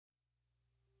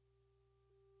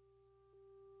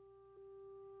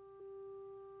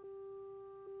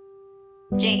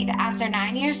Jade, after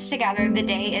 9 years together, the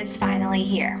day is finally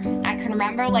here. I can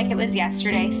remember like it was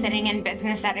yesterday, sitting in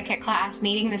business etiquette class,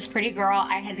 meeting this pretty girl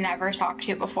I had never talked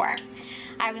to before.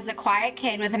 I was a quiet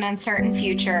kid with an uncertain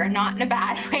future, not in a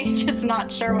bad way, just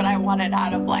not sure what I wanted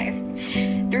out of life.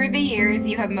 Through the years,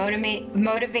 you have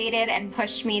motivated and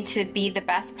pushed me to be the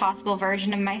best possible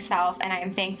version of myself, and I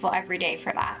am thankful every day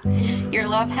for that. Your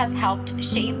love has helped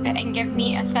shape and give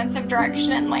me a sense of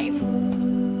direction in life,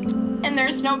 and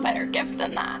there's no better gift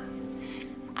than that.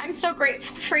 I'm so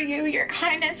grateful for you, your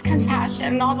kindness, compassion,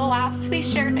 and all the laughs we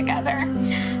shared together.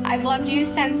 I've loved you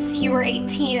since you were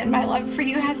 18, and my love for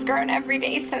you has grown every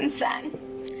day since then.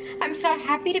 I'm so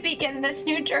happy to begin this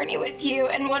new journey with you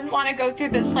and wouldn't want to go through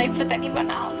this life with anyone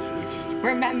else.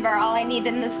 Remember, all I need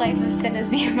in this life of sin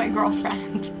is me and my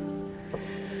girlfriend.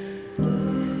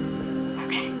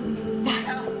 Okay.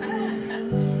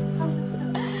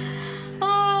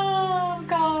 Oh,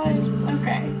 God.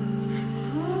 Okay.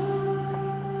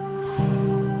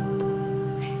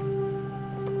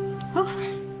 Whew.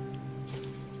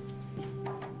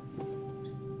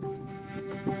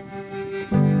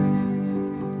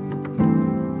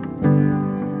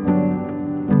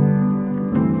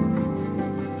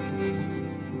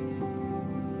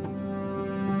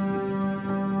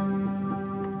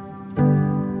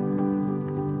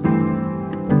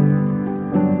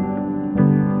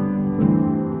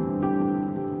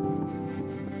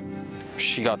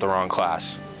 She got the wrong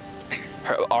class.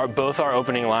 Both our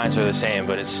opening lines are the same,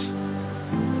 but it's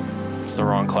the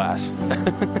wrong class.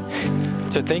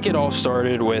 To think it all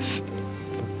started with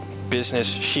business,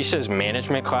 she says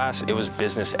management class, it was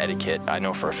business etiquette, I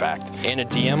know for a fact. In a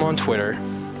DM on Twitter,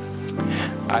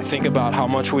 I think about how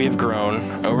much we have grown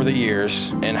over the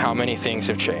years and how many things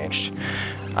have changed.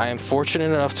 I am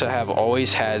fortunate enough to have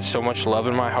always had so much love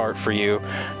in my heart for you,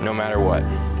 no matter what.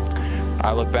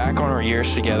 I look back on our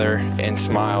years together and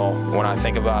smile when I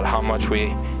think about how much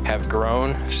we have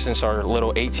grown since our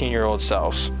little 18-year-old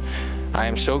selves. I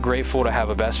am so grateful to have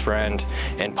a best friend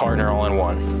and partner all in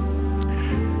one.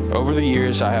 Over the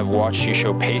years, I have watched you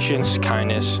show patience,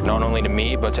 kindness, not only to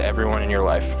me, but to everyone in your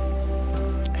life.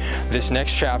 This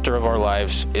next chapter of our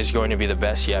lives is going to be the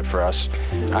best yet for us.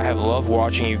 I have loved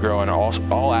watching you grow in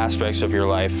all aspects of your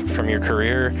life, from your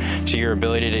career to your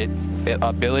ability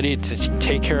to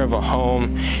take care of a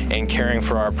home and caring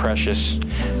for our precious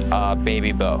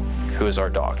baby Bo, who is our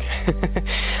dog.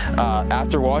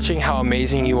 After watching how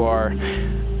amazing you are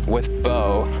with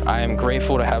Bo, I am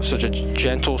grateful to have such a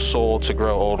gentle soul to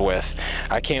grow old with.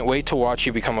 I can't wait to watch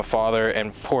you become a father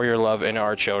and pour your love into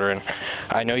our children.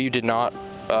 I know you did not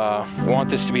want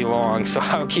this to be long, so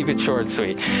I'll keep it short and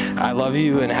sweet. I love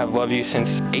you and have loved you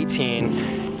since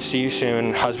 18. See you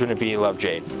soon, husband-to-be, love,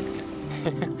 Jade.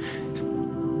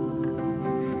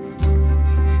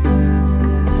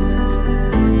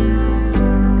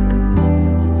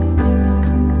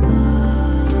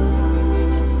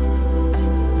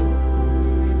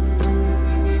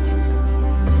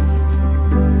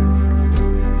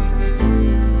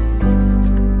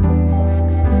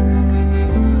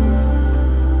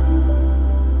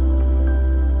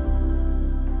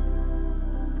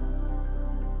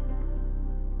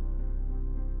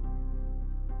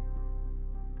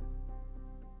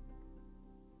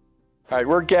 All right,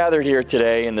 we're gathered here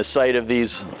today in the sight of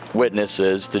these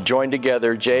witnesses to join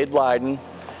together Jade Leiden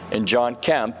and John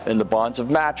Kemp in the bonds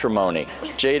of matrimony.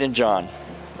 Jade and John,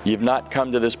 you've not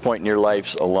come to this point in your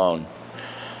lives alone.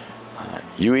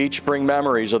 You each bring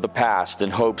memories of the past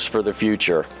and hopes for the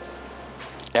future.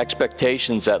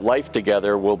 Expectations that life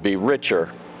together will be richer,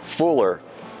 fuller,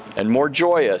 and more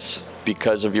joyous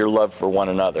because of your love for one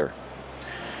another.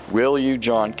 Will you,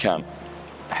 John Kemp,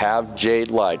 have Jade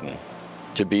Leiden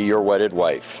to be your wedded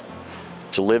wife,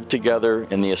 to live together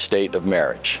in the estate of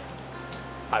marriage?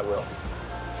 I will.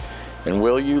 And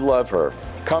will you love her,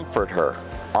 comfort her,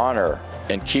 honor,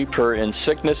 and keep her in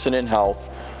sickness and in health,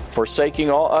 forsaking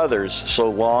all others so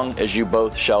long as you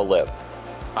both shall live?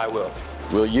 I will.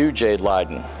 Will you, Jade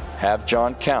Leiden, have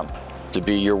John Kemp to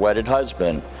be your wedded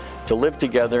husband, to live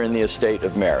together in the estate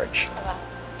of marriage? I will.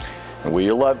 And will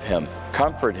you love him,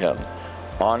 comfort him,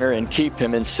 honor and keep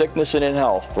him in sickness and in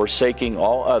health, forsaking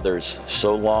all others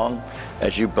so long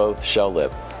as you both shall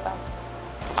live?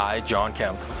 I, John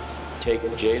Kemp, take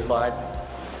Jade Leiden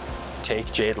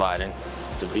take Jade Leiden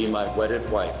to be my wedded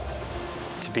wife,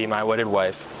 to be my wedded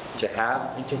wife, to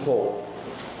have and to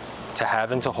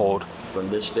hold from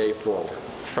this day forward,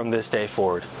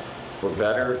 for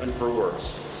better and for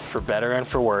worse, for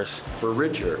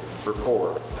richer, for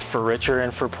poor,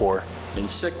 in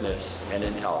sickness and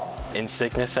in health,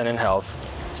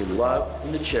 to love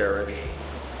and to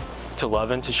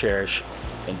cherish,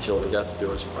 until death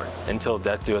do us part. until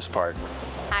death do us part.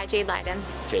 I, Jade Leiden,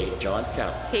 Take John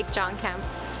Kemp take John Kemp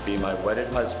to be my wedded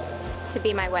husband, to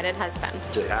be my wedded husband,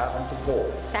 to have and to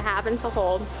hold to have and to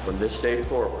hold from this day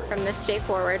forward, from this day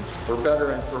forward, for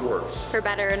better and for worse, for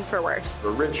better and for worse,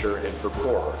 for richer and for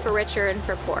poorer, for richer and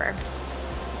for poorer,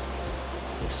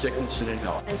 in sickness and in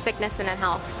health, in sickness and in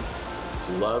health,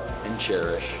 to love and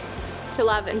cherish to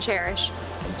love and cherish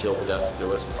until death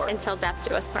do us part. until death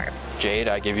do us part. Jade,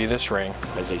 I give you this ring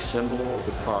As a symbol of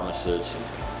the promises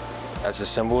as a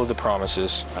symbol of the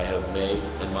promises I have made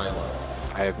in my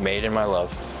love. I have made in my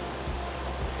love.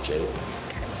 Jade.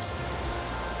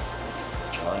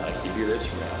 John, I give you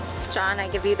this ring John, I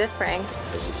give you this ring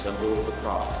as a symbol of the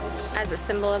promises as a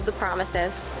symbol of the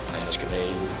promises I have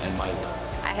made in my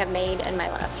love. I have made in my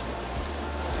love.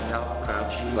 And now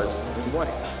pronounce you husband and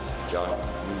wife. John,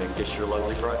 you may kiss your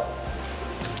lovely bride.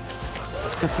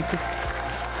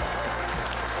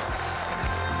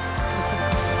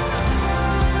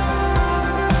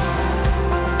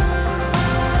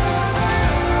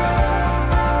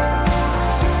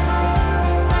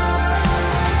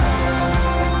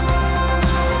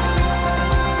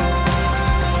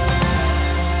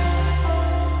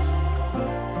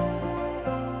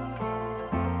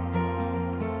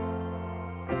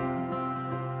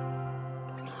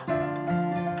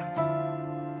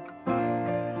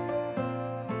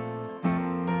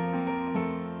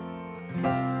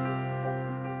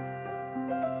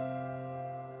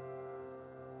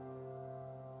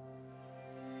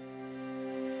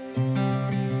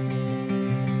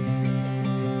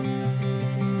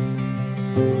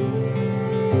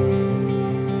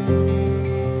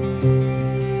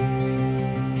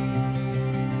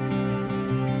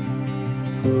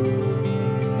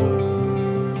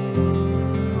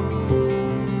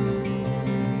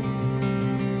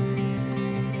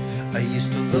 I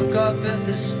used to look up at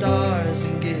the stars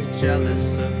and get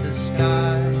jealous of the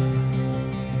sky,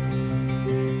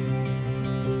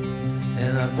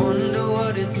 and I wonder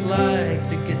what it's like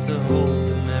to get to hold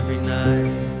them every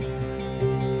night,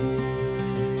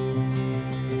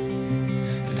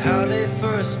 and how they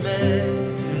first met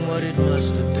and what it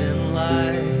must have been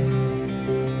like.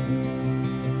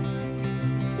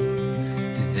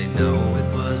 Did they know it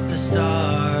was the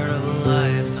start of a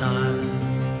lifetime?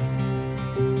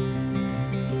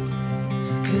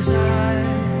 'Cause I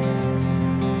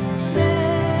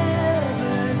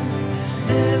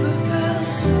never felt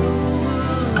so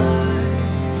alive.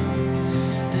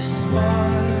 The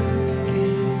spark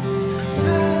is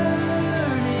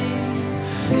turning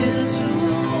into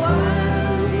a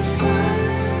wildfire.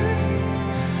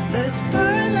 Let's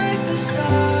burn like the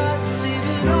stars and leave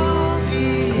it all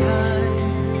behind.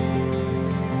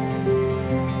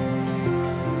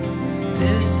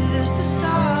 This is the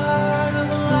start of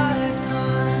a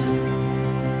lifetime.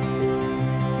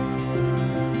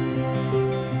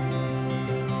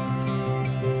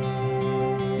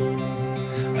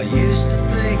 I used to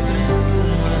think the moon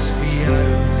must be out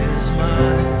of his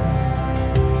mind,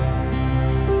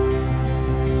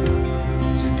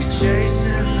 to be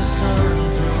chasing the sun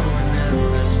through an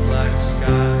endless black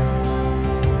sky,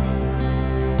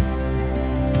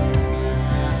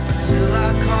 until I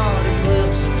caught a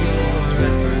glimpse of your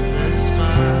effortless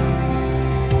smile,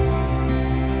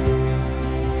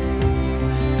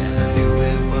 and I knew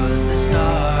it was the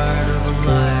start of a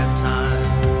lifetime.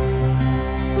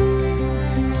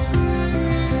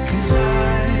 'Cause I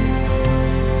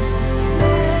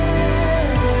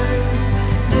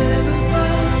never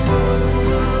felt so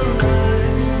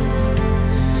alive.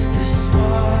 The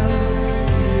spark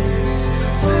is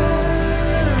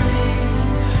turning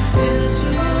into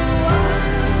a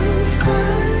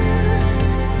wildfire.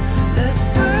 Let's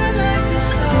burn like the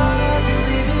stars and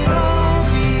leave it all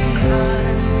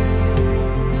behind.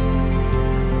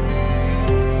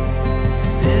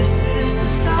 This is the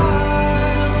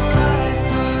start of a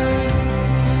lifetime.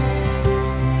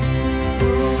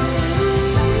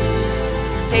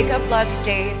 Jacob loves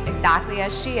Jade exactly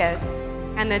as she is,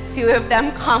 and the two of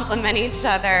them complement each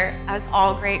other as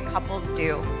all great couples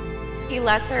do. He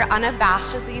lets her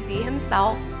unabashedly be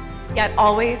himself, yet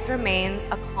always remains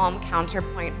a calm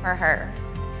counterpoint for her.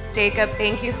 Jacob,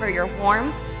 thank you for your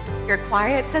warmth, your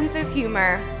quiet sense of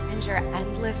humor, and your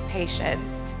endless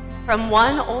patience. From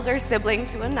one older sibling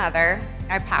to another,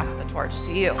 I pass the torch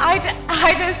to you. I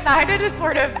decided to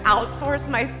sort of outsource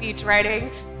my speech writing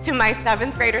to my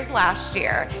 7th graders last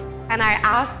year, and I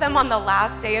asked them on the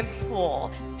last day of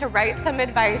school to write some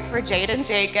advice for Jade and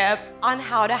Jacob on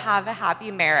how to have a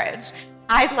happy marriage.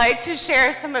 I'd like to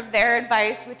share some of their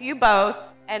advice with you both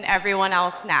and everyone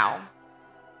else now.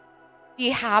 Be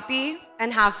happy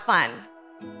and have fun.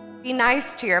 Be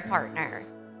nice to your partner.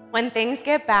 When things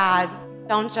get bad,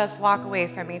 don't just walk away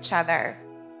from each other.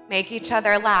 Make each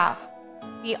other laugh.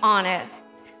 Be honest.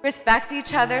 Respect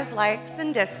each other's likes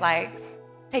and dislikes.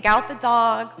 Take out the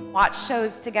dog, watch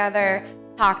shows together,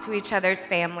 talk to each other's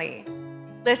family.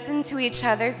 Listen to each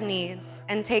other's needs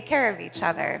and take care of each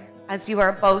other, as you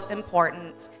are both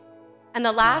important. And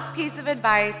the last piece of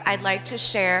advice I'd like to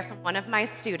share from one of my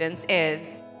students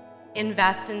is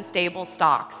invest in stable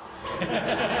stocks.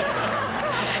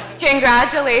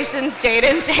 Congratulations, Jade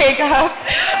and Jacob.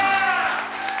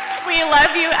 We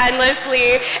love you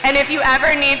endlessly, and if you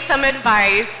ever need some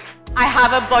advice, I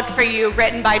have a book for you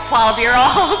written by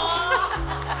 12-year-olds.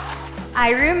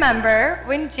 I remember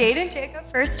when Jade and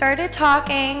Jacob first started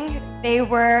talking, they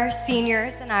were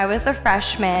seniors and I was a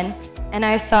freshman, and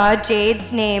I saw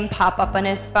Jade's name pop up on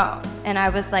his phone, and I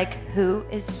was like, who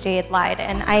is Jade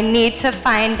Leiden? I need to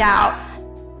find out.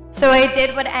 So I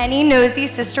did what any nosy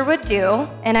sister would do,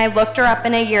 and I looked her up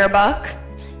in a yearbook.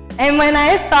 And when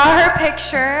I saw her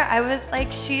picture, I was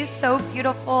like, she's so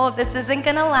beautiful. This isn't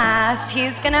gonna last.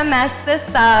 He's gonna mess this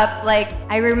up. Like,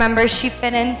 I remember she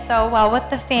fit in so well with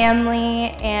the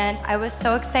family, and I was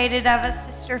so excited to have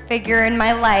a sister figure in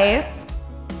my life.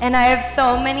 And I have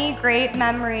so many great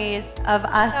memories of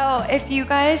us. So if you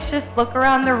guys just look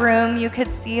around the room, you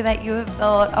could see that you have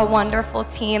built a wonderful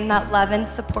team that love and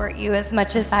support you as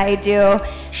much as I do.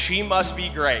 She must be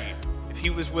great if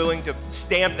he was willing to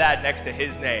stamp that next to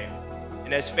his name.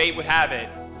 And as fate would have it,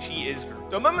 she is great.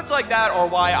 So moments like that are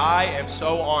why I am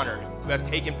so honored to have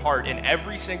taken part in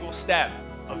every single step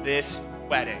of this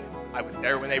wedding. I was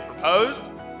there when they proposed.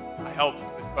 I helped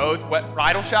with both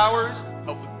bridal showers,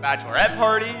 helped with the bachelorette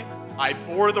party. I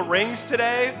bore the rings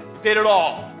today. Did it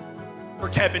all for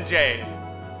Kemp and Jade.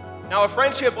 Now, a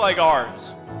friendship like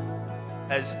ours,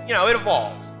 as you know, it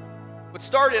evolves. What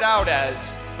started out as,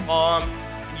 Mom,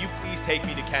 can you please take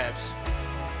me to Kemp's,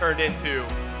 turned into,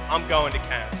 I'm going to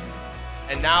Kemp.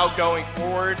 And now going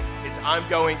forward, it's I'm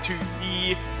going to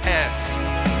the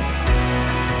Kemp's.